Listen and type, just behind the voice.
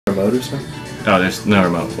remote or something? Oh, there's no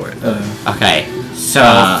remote for it. Okay, so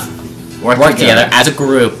work together as a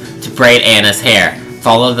group to braid Anna's hair.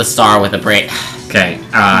 Follow the star with a braid. Okay.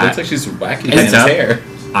 Looks like she's whacking Heads his up. hair.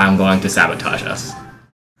 I'm going to sabotage us.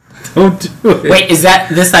 Don't do it. Wait, is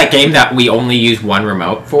that game that we only use one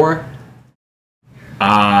remote for?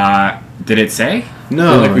 Did it say?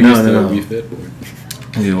 No, Like we used to no. Wii Fit.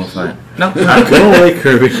 Maybe we'll find. No. Go away,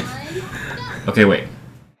 Kirby. Okay, wait.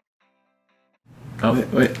 Oh,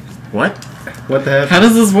 Wait. what? What the heck? How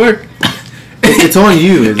does this work? It's on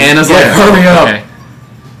you. Isn't it? Anna's like, hurry up. Okay.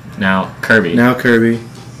 Now, Kirby. Now Kirby.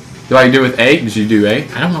 Do I do it with A? Did you do A?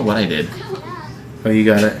 I don't know what I did. Oh, you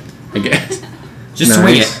got it. I guess. Just Nice.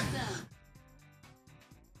 swing it.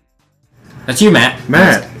 That's you, Matt.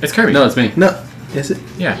 Matt. It's Kirby. No, it's me. No. Is it?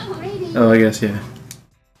 Yeah. Oh, I guess, yeah.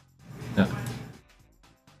 No.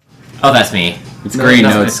 Oh, that's me. It's green.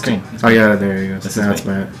 No, it's green. I got it. There you go. This Now is it's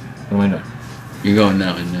me. Matt. What am I doing? You're going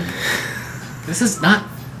now and then. This is not.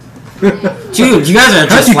 Dude, you guys are How'd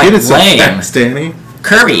just you like get it so lame. fast, Danny?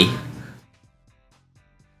 Kirby.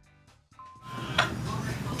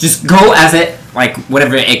 Just go as it, like,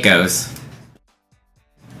 whatever it goes.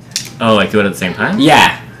 Oh, like do it at the same time?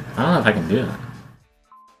 Yeah. I don't know if I can do that.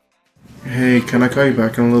 Hey, can I call you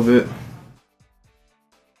back in a little bit?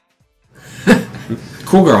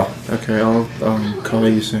 Cool girl. Okay, I'll call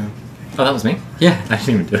you soon. Oh, that was me? Yeah. I didn't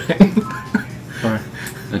even do it. Bye.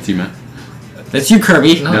 That's you, Matt. That's you,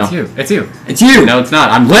 Kirby. No, No. it's you. It's you. It's you. No, it's not.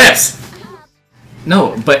 I'm Lips!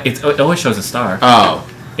 No, but it always shows a star. Oh.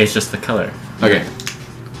 It's just the color. Okay.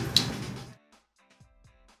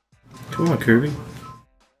 Come on, Kirby.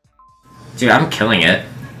 Dude, I'm killing it.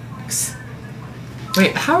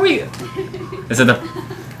 Wait, how are we? Is it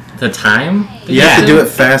the time? You have to do it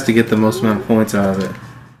fast to get the most amount of points out of it.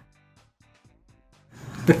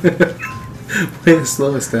 Way to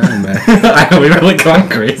slow us down, man. I know, we were like going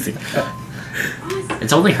crazy.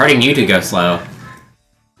 It's only hurting you to go slow.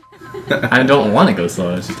 I don't want to go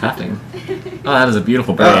slow. It's just happening. Oh, that is a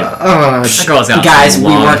beautiful braid. That girl's got Guys, some we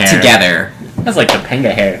long work hair. together. That's like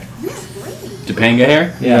Topanga hair. Topanga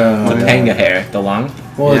hair? Yeah. Topanga hair. The long.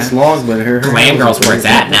 well, it's long, but her Glam girl's where it's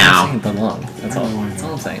at I'm now. saying the long. That's all. That's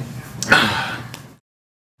all I'm saying.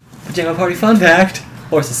 Pajama party fun fact: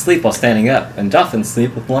 horses sleep while standing up, and dolphins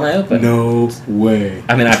sleep with one eye open. No way.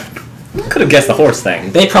 I mean, I could have guessed the horse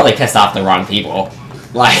thing. They probably pissed off the wrong people.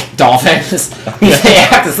 Like, dolphins. They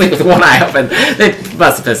have to sleep with one eye open. They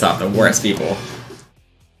must have pissed off the worst people.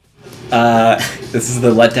 This is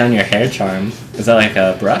the let down your hair charm. Is that like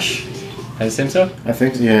a brush? I assume so. I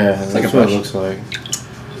think, yeah, that's like a what it brush. looks like.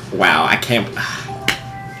 Wow, I can't...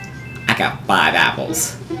 I got 5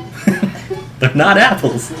 apples. They're not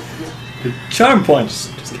apples. They're charm points.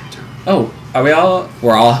 Oh, are we all?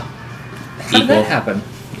 We're all How did that equal. happen?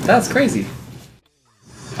 That's crazy.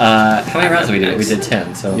 How many rounds did we do? We did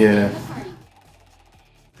 10. So Yeah.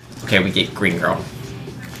 Okay, we get green girl.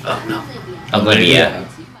 Oh no. Olivia.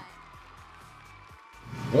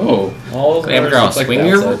 Oh. All Glam girl, like swing that,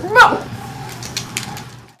 your so- remote.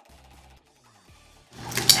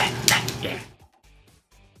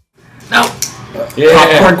 No.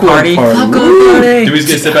 Yeah. Popcorn party. Popcorn party. Do we just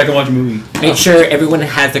get to sit back and watch a movie? Make sure everyone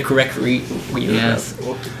has the correct Yes.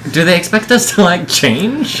 Do they expect us to like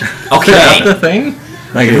change? Okay. Throughout the thing?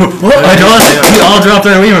 Like, we all dropped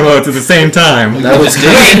our Wii remotes at the same time. That was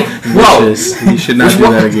Wait, whoa. You should not do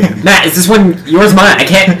that again. Matt, is this one yours, mine? I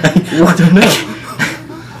can't. I don't know.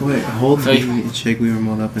 Wait, hold So the shake Wii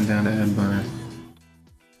remote up and down to add butter.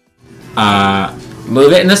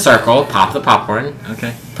 Move it in a circle. Pop the popcorn.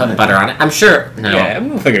 Okay. Put butter on it. I'm sure. No. Yeah,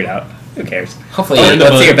 we'll figure it out. Who cares? Hopefully. Oh,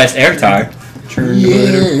 let's see your best air guitar.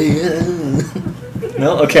 Yeah.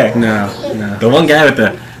 No? Okay. No, no. The one guy with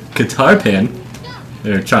the guitar pin,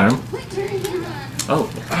 or charm. Oh.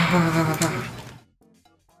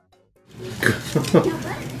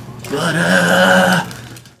 Butter!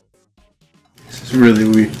 This is really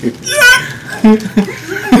weird.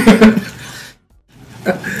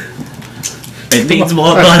 It needs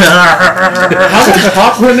more butter! How much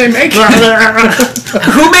popcorn they make?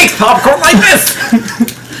 Who makes popcorn like this?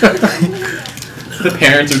 The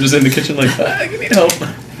parents are just in the kitchen like, I need help.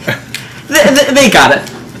 They got it.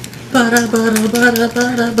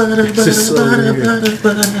 This is so weird.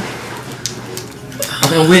 I'm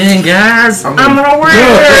gonna win, guys! I'm gonna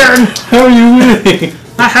win! How are you winning?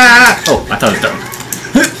 Oh, I thought it was done.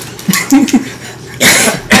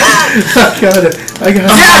 I got it. I got it.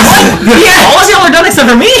 Yeah! All of y'all are done except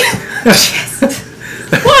for me!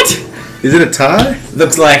 What? Is it a tie?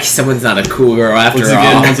 Looks like someone's not a cool girl after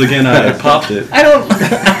all. Once again, I popped it. I don't.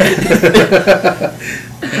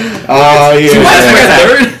 Oh, yeah. Why is there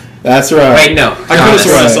a third? That's right. Wait, no. I could have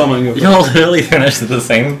sworn I right. saw mine go. Y'all literally finished at the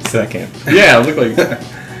same second. Yeah, it looked like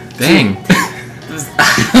Dang. 4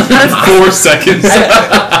 seconds.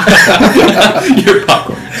 Your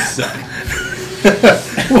popcorn sucks.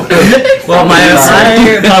 Well, my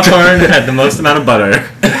popcorn had the most amount of butter.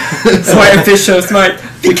 That's why fish so smart.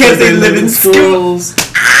 Because they live in schools.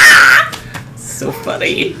 So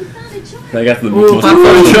funny. I got the Ooh, most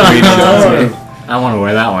popcorn. I want to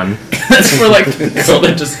wear that one. That's for like the girl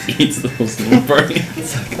that just eats those little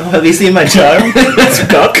birdies. Oh, have you seen my charm? That's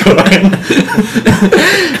popcorn.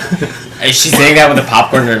 And she's saying that with the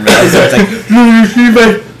popcorn in her mouth, so it's like,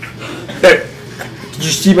 did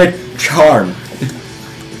you see my charm?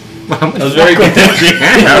 That was very good.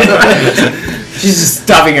 She's just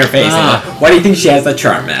stuffing her face. Why do you think she has the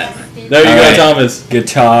charm, Matt? There you go, Thomas.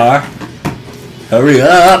 Guitar. Hurry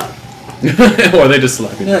up. Or they just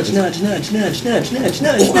slap you. Nudge, nudge, nudge, nudge, nudge, nudge,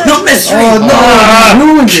 nudge, nudge. Oh no!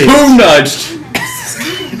 Ruined it. Who nudged?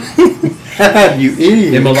 You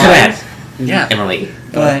idiot! Emily. Yeah. Emily.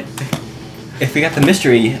 But if we got the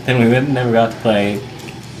mystery, then we would never got to play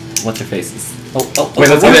What's Her Faces. Wait, let's get Why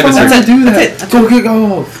that would I mystery. do that? Go get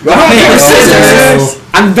go! Rock, paper, scissors!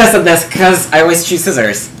 I'm the best at this because I always choose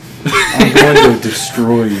scissors. I'm going to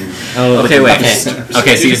destroy you. Okay, wait. Okay.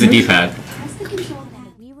 Okay, so use the D-pad.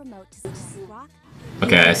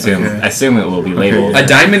 Okay, I assume it will be labeled. A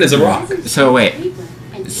diamond is a rock. So wait,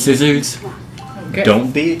 scissors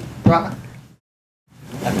don't be rock.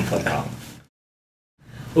 Let me click off.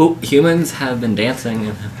 Oh, humans have been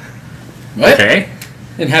dancing. What? Okay.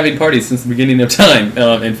 And having parties since the beginning of time.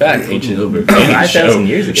 In fact, ancient Over 5,000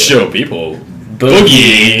 years ago. Show people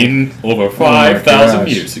boogieing over 5,000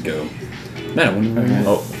 years ago. Man, I wonder.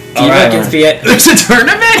 Oh. Diva can see it. There's a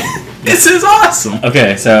tournament. This is awesome.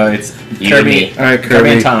 Okay, so it's Kirby. Alright, Kirby Kirby.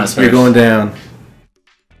 and Thomas You're first. going down.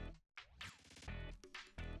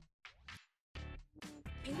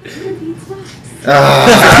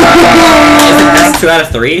 That's 2 out of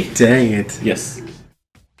 3. Dang it. Yes.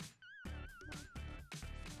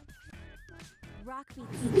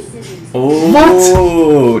 Oh,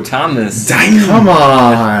 what? Thomas. Dang, come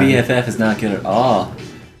on. BFF is not good at all.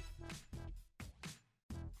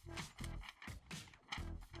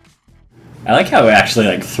 I like how it actually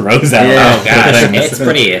like throws out. Yeah. Oh gosh, it's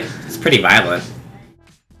pretty violent.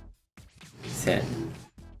 Sit.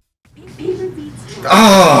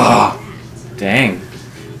 Ah, Dang.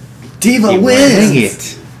 Diva He wins. wins. Dang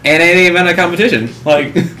it. And it ain't even a competition.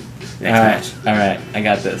 Like, Next match. Alright, I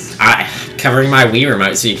got this. Covering my Wii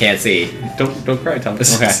remote so you can't see. don't cry,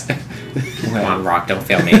 Thomas. Okay. Come on, Rock, don't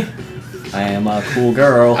fail me. I am a cool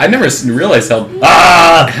girl. I never realized how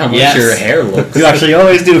much Yes. your hair looks. You actually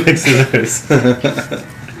always do with scissors.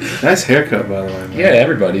 Nice haircut, by the way. Man. Yeah,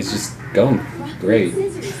 everybody's just going great.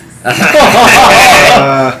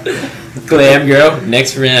 Glam girl,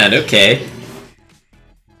 next round, okay.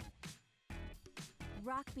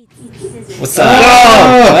 What's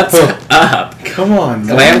up? What's up? Come on,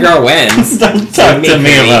 man. Glam girl wins. Don't talk to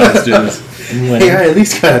me about Let's do this. Hey, I at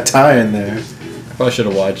least got a tie in there. I probably should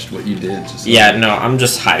have watched what you did. Just Yeah, no, I'm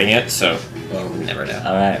just hiding it, so never know.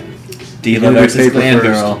 Alright. Diva do versus paper Glam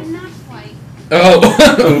first. Girl.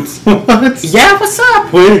 Oh, oops. What? Yeah, what's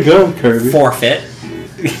up? Way to go, Kirby. Forfeit.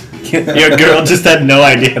 Your girl just had no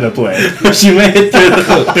idea how to play. She made it through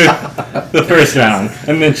the first round,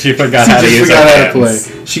 and then she forgot how to She use forgot her how to hands.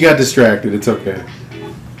 play. She got distracted. It's okay.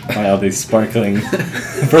 By all these sparkling,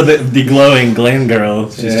 for the glowing Glam Girl.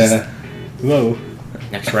 She's just, whoa.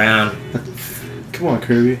 Next round. Come on,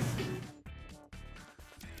 Kirby.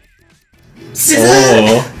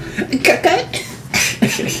 Oh.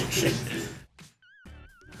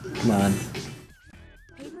 Come on.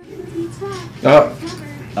 Oh,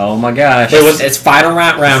 Oh my gosh. Wait, it's final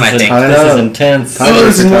round, I think. I This is know. intense. Oh,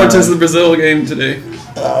 this is more intense than the Brazil game today.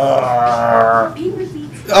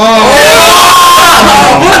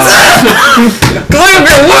 Glam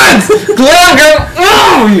girl wins! Glam girl!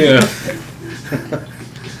 Oh yeah!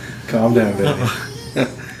 calm down, baby.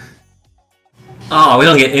 Oh, we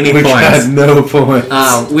don't get any We points. got no points.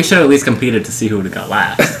 We should have at least competed to see who would have got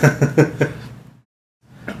last.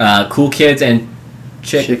 Cool kids and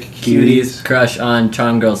chick cuties crush on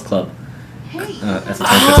Charm Girls Club. That's a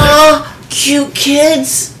tongue twister. Cute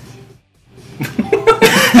kids!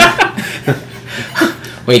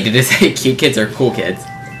 Wait, did it say cute kids or cool kids?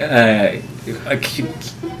 A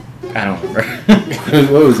cute. I don't remember.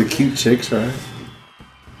 What was it? Cute chicks, right?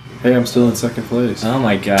 Hey, I'm still in second place. Oh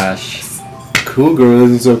my gosh. Cool girl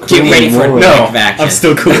isn't so cool Get ready for anymore. no action. I'm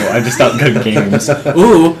still cool. I just stopped good games.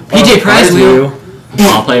 Ooh, PJ Prize wheel.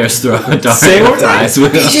 All players throw a dart. Say what? Prize wheel.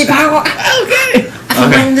 PJ Power. Okay. Okay.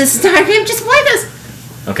 When this time, just play this.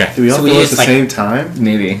 Okay. Do we all So we go at just, the like- same time?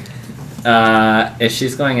 Maybe. If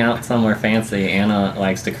she's going out somewhere fancy, Anna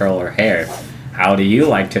likes to curl her hair. How do you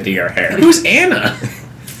like to do your hair? Who's Anna?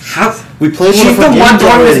 How? We played She's the one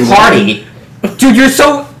throwing this party. Dude, you're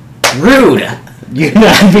so rude. You're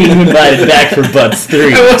not being invited back for Butts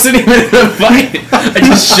 3. I wasn't even invited. I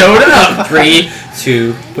just showed up. 3,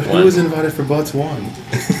 2, But 1. who was invited for Butts 1?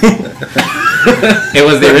 It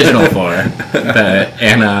was the original 4. The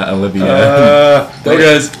Anna, Olivia. Go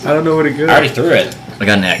guys. I don't know where to go. I already threw it. I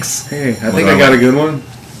got an X. Hey, I think I got a good one.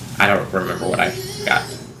 I don't remember what I got.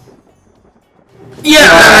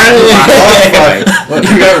 Yeah!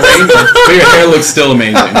 You got rainbow. But your hair looks still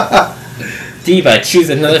amazing. Diva, choose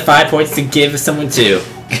another 5 points to give someone 2. Give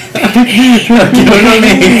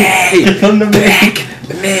them to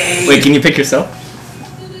me. Wait, can you pick yourself?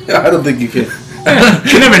 I don't think you can.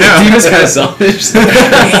 You never know. Diva's kind of selfish.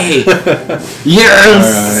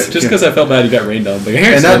 Yes! Alright. Just because I felt bad you got rained on. But your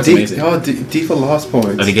hair And now looks amazing. Diva lost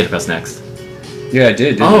points. Let me get us next. Yeah, I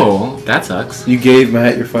did. Oh, that sucks. You gave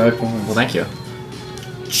Matt your 5 points. Well, thank you.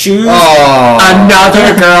 Choose Oh.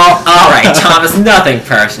 another girl. Alright, Thomas, nothing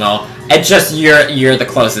personal. It's just you're the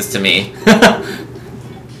closest to me.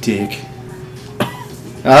 Dick.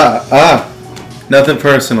 Nothing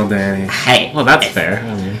personal, Danny. Hey, Well, that's fair.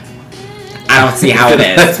 I mean, I don't see how it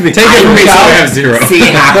is. Take Take it from me so I have 0. See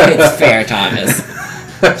how it's fair, Thomas.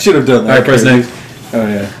 I should have done that. Alright, press crazy. next. Oh,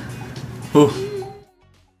 yeah. whew.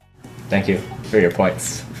 Thank you for your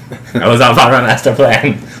points. I was off on our master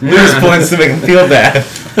plan. Lose points to make him feel bad.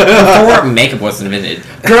 Before makeup was invented,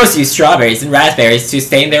 girls used strawberries and raspberries to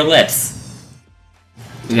stain their lips.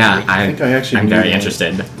 Yeah, I think I actually I'm knew very that.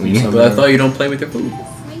 interested. But I thought you don't play with your food.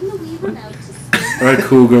 Alright,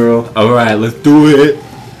 cool girl. Alright, let's do it.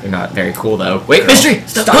 They're not very cool though. Wait, mystery!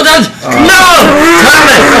 Stop. Hold on! No!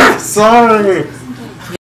 Thomas! Sorry!